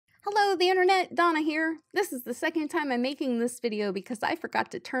Hello, the internet, Donna here. This is the second time I'm making this video because I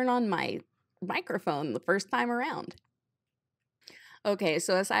forgot to turn on my microphone the first time around. Okay,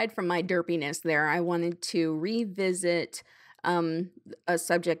 so aside from my derpiness there, I wanted to revisit a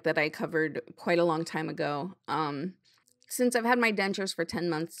subject that I covered quite a long time ago. Since I've had my dentures for 10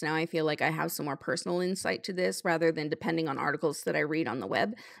 months now, I feel like I have some more personal insight to this rather than depending on articles that I read on the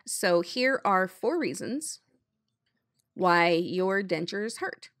web. So here are 4 reasons why your dentures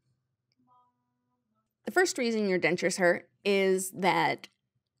hurt. The first reason your dentures hurt is that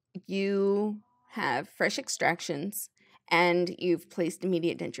you have fresh extractions and you've placed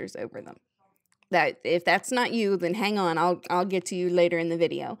immediate dentures over them. That if that's not you, then hang on, I'll get to you later in the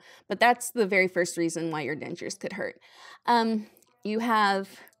video. But that's the very first reason why your dentures could hurt. You have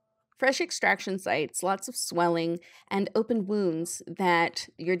fresh extraction sites, lots of swelling, and open wounds that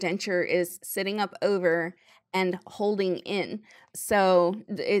your denture is sitting up over and holding in. So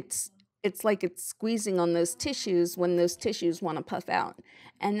it's like it's squeezing on those tissues when those tissues want to puff out,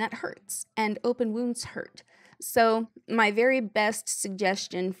 and that hurts, and open wounds hurt. So my very best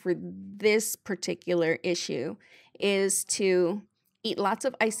suggestion for this particular issue is to eat lots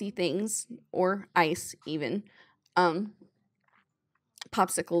of icy things, or ice even.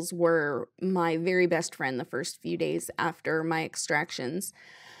 Popsicles were my very best friend the first few days after my extractions.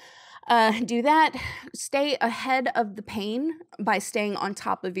 Do that. Stay ahead of the pain by staying on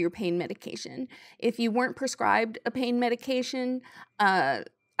top of your pain medication. If you weren't prescribed a pain medication,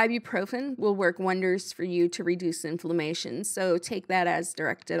 ibuprofen will work wonders for you to reduce inflammation, so take that as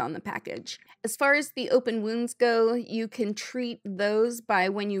directed on the package. As far as the open wounds go, you can treat those by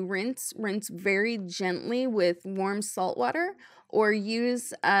when you rinse very gently with warm salt water, or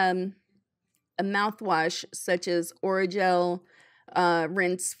use a mouthwash such as Orajel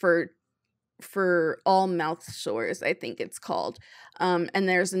rinse for all mouth sores, I think it's called. And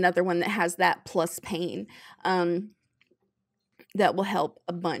there's another one that has that plus pain that will help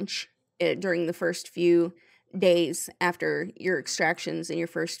a bunch during the first few days after your extractions and your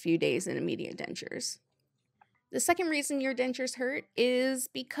first few days in immediate dentures. The second reason your dentures hurt is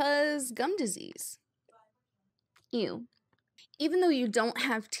because gum disease. Ew. Even though you don't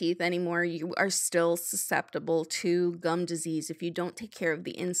have teeth anymore, you are still susceptible to gum disease if you don't take care of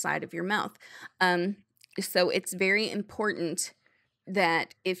the inside of your mouth. So it's very important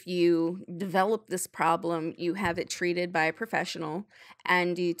that if you develop this problem, you have it treated by a professional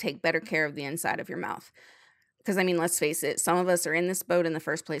and you take better care of the inside of your mouth. Because, I mean, let's face it, some of us are in this boat in the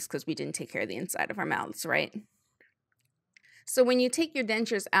first place because we didn't take care of the inside of our mouths, right? So when you take your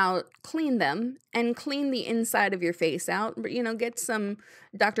dentures out, clean them and clean the inside of your face out. You know, get some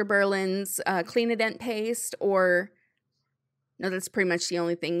Dr. Berlin's Clean-A-Dent paste, or no, that's pretty much the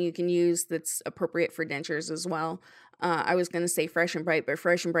only thing you can use that's appropriate for dentures as well. I was going to say Fresh and Bright, but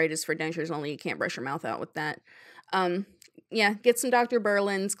Fresh and Bright is for dentures only. You can't brush your mouth out with that. Yeah, get some Dr.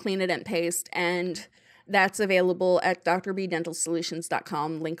 Berlin's Clean-A-Dent paste, and that's available at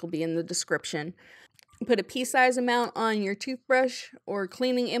drbdentalsolutions.com. Link will be in the description. Put a pea-size amount on your toothbrush or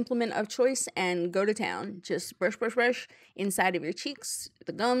cleaning implement of choice and go to town. Just brush, brush, brush inside of your cheeks,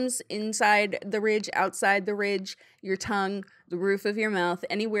 the gums, inside the ridge, outside the ridge, your tongue, the roof of your mouth,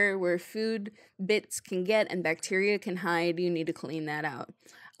 anywhere where food bits can get and bacteria can hide, you need to clean that out.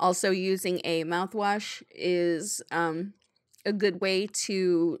 Also, using a mouthwash is a good way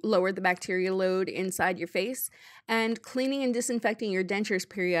to lower the bacteria load inside your face, and cleaning and disinfecting your dentures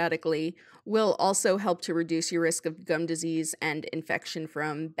periodically will also help to reduce your risk of gum disease and infection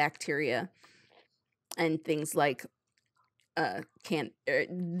from bacteria and things like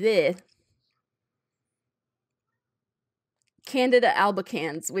Candida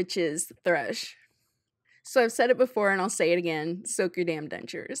albicans, which is thrush. So I've said it before and I'll say it again, soak your damn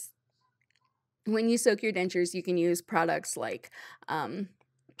dentures. When you soak your dentures, you can use products like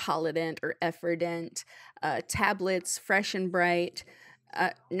Polident or Effordent, tablets, Fresh and Bright.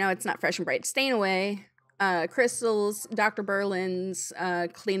 No, it's not Fresh and Bright. Stain Away, crystals, Dr. Berlin's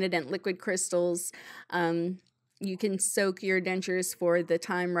Clean-A-Dent liquid crystals. You can soak your dentures for the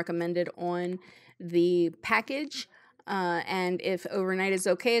time recommended on the package. And if overnight is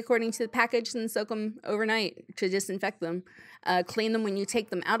okay according to the package, then soak them overnight to disinfect them. Clean them when you take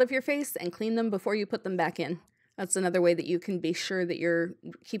them out of your face and clean them before you put them back in. That's another way that you can be sure that you're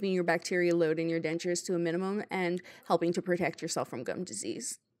keeping your bacteria load in your dentures to a minimum and helping to protect yourself from gum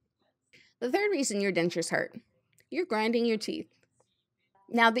disease. The third reason your dentures hurt, you're grinding your teeth.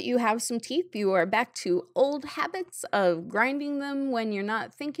 Now that you have some teeth, you are back to old habits of grinding them when you're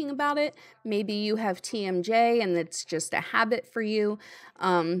not thinking about it. Maybe you have TMJ and it's just a habit for you.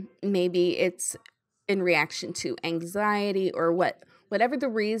 Maybe it's in reaction to anxiety or whatever the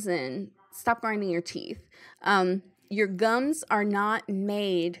reason, stop grinding your teeth. Your gums are not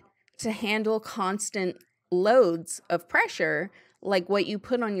made to handle constant loads of pressure like what you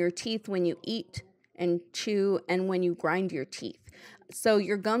put on your teeth when you eat and chew and when you grind your teeth. So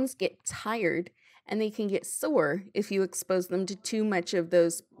your gums get tired and they can get sore if you expose them to too much of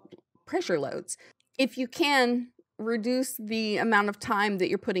those pressure loads. If you can, reduce the amount of time that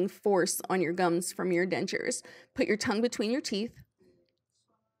you're putting force on your gums from your dentures. Put your tongue between your teeth.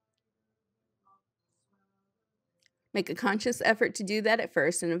 Make a conscious effort to do that at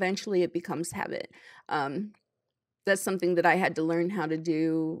first, and eventually it becomes habit. That's something that I had to learn how to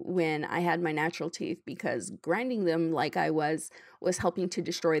do when I had my natural teeth, because grinding them like I was helping to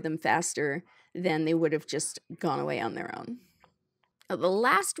destroy them faster than they would have just gone away on their own. The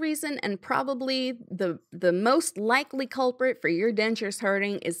last reason, and probably the most likely culprit for your dentures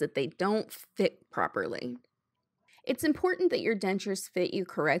hurting, is that they don't fit properly. It's important that your dentures fit you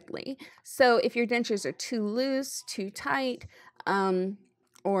correctly. So if your dentures are too loose, too tight,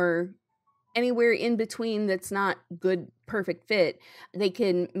 or anywhere in between that's not good, perfect fit, they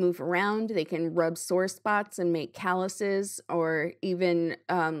can move around, they can rub sore spots and make calluses or even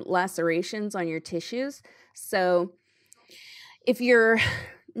lacerations on your tissues. So if you're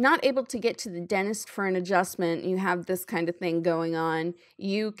not able to get to the dentist for an adjustment, you have this kind of thing going on,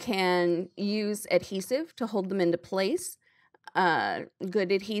 you can use adhesive to hold them into place. Good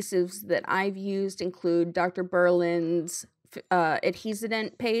adhesives that I've used include Dr. Berlin's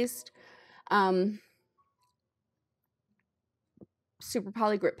Adhesident paste, Super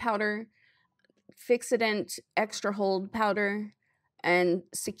Polygrip powder, Fixident extra hold powder, and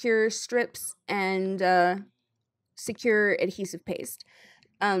secure strips and secure adhesive paste.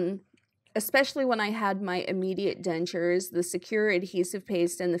 Especially when I had my immediate dentures, the secure adhesive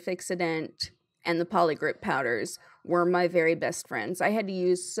paste and the Fixident and the Polygrip powders were my very best friends. I had to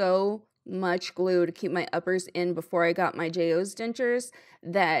use so much glue to keep my uppers in before I got my JO's dentures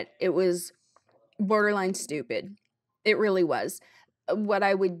that it was borderline stupid. It really was. What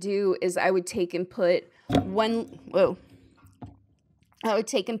I would do is I would take and put a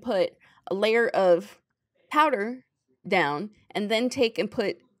layer of powder down, and then take and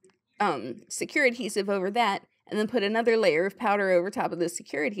put secure adhesive over that, and then put another layer of powder over top of the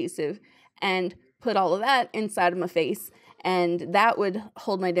secure adhesive, and put all of that inside of my face, and that would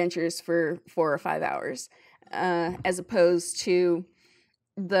hold my dentures for 4 or 5 hours, as opposed to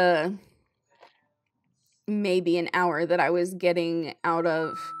the maybe an hour that I was getting out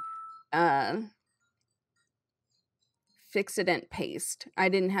of Fixident paste. I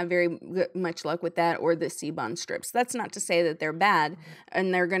didn't have very much luck with that, or the Seabond strips. That's not to say that they're bad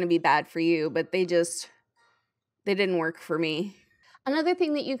and they're going to be bad for you, but they didn't work for me. Another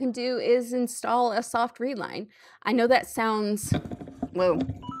thing that you can do is install a soft reline. I know that sounds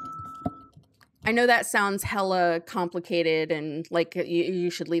hella complicated and like you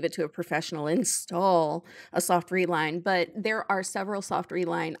should leave it to a professional. Install a soft reline, but there are several soft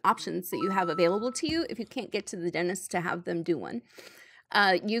reline options that you have available to you if you can't get to the dentist to have them do one.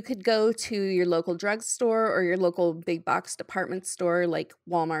 You could go to your local drugstore or your local big box department store like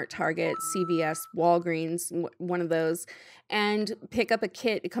Walmart, Target, CVS, Walgreens, one of those, and pick up a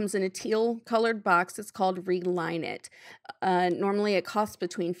kit. It comes in a teal colored box. It's called Reline It. Normally it costs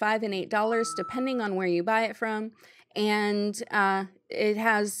between $5 and $8 depending on where you buy it from. And it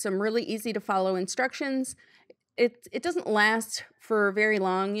has some really easy to follow instructions. It doesn't last for very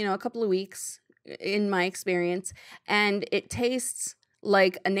long, a couple of weeks in my experience, and it tastes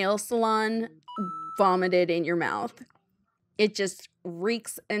like a nail salon vomited in your mouth. It just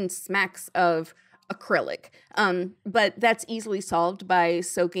reeks and smacks of acrylic. But that's easily solved by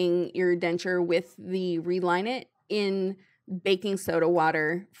soaking your denture with the Reline It in baking soda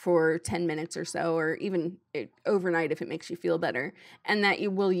water for 10 minutes or so, or even overnight if it makes you feel better. And that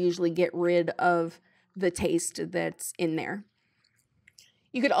you will usually get rid of the taste that's in there.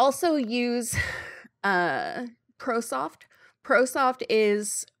 You could also use ProSoft. ProSoft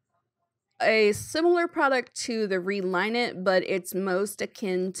is a similar product to the Reline It, but it's most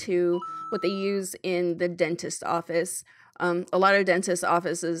akin to what they use in the dentist office. A lot of dentist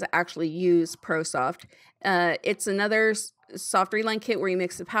offices actually use ProSoft. It's another soft reline kit where you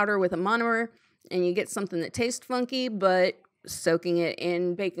mix the powder with a monomer and you get something that tastes funky, but soaking it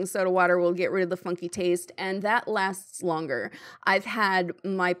in baking soda water will get rid of the funky taste, and that lasts longer. I've had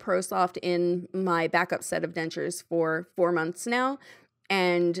my ProSoft in my backup set of dentures for 4 months now,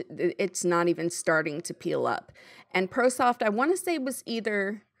 and it's not even starting to peel up. And ProSoft, I want to say, was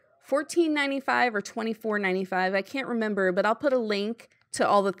either $14.95 or $24.95. I can't remember, but I'll put a link to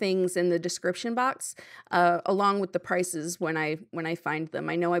all the things in the description box, along with the prices when I find them.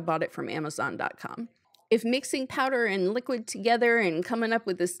 I know I bought it from Amazon.com. If mixing powder and liquid together and coming up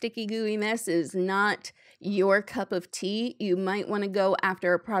with a sticky gooey mess is not your cup of tea, you might want to go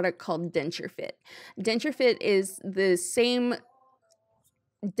after a product called Denture Fit. Denture Fit is the same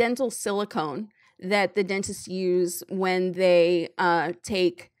dental silicone that the dentists use when they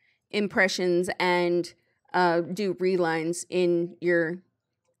take impressions and do relines in your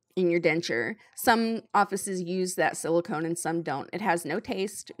denture. Some offices use that silicone and some don't. It has no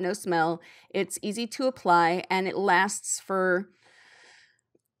taste, no smell. It's easy to apply and it lasts for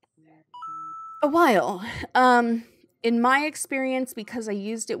a while. In my experience, because I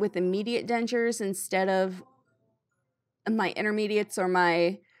used it with immediate dentures instead of my intermediates or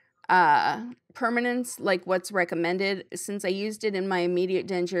my permanents, like what's recommended, since I used it in my immediate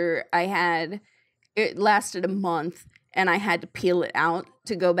denture, it lasted a month and I had to peel it out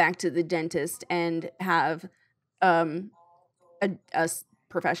to go back to the dentist and have a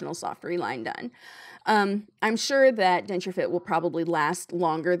professional soft reline done. I'm sure that Denture Fit will probably last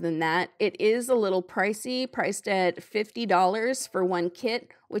longer than that. It is a little pricey, priced at $50 for one kit,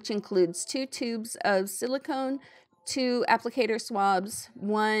 which includes 2 tubes of silicone, 2 applicator swabs,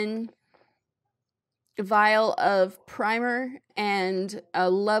 1 vial of primer, and a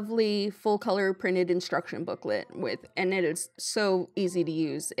lovely full color printed instruction booklet and it is so easy to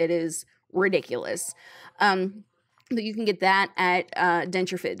use. It is ridiculous. But you can get that at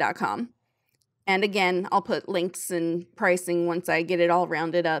denturefit.com. And again, I'll put links and pricing once I get it all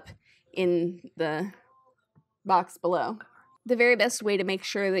rounded up in the box below. The very best way to make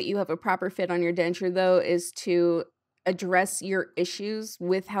sure that you have a proper fit on your denture, though, is to address your issues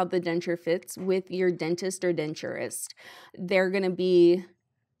with how the denture fits with your dentist or denturist. They're going to be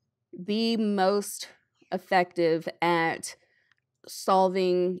the most effective at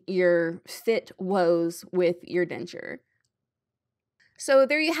solving your fit woes with your denture. So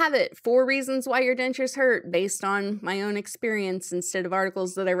there you have it, 4 reasons why your dentures hurt based on my own experience instead of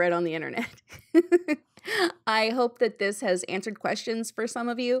articles that I read on the internet. I hope that this has answered questions for some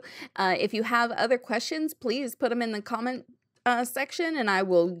of you. If you have other questions, please put them in the comment section and I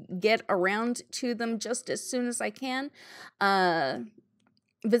will get around to them just as soon as I can.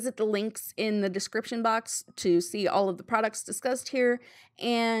 Visit the links in the description box to see all of the products discussed here.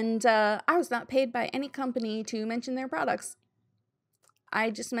 And I was not paid by any company to mention their products. I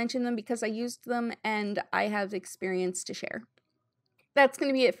just mentioned them because I used them and I have experience to share. That's going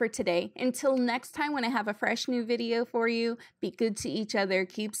to be it for today. Until next time when I have a fresh new video for you, be good to each other,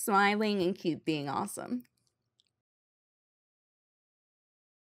 keep smiling, and keep being awesome.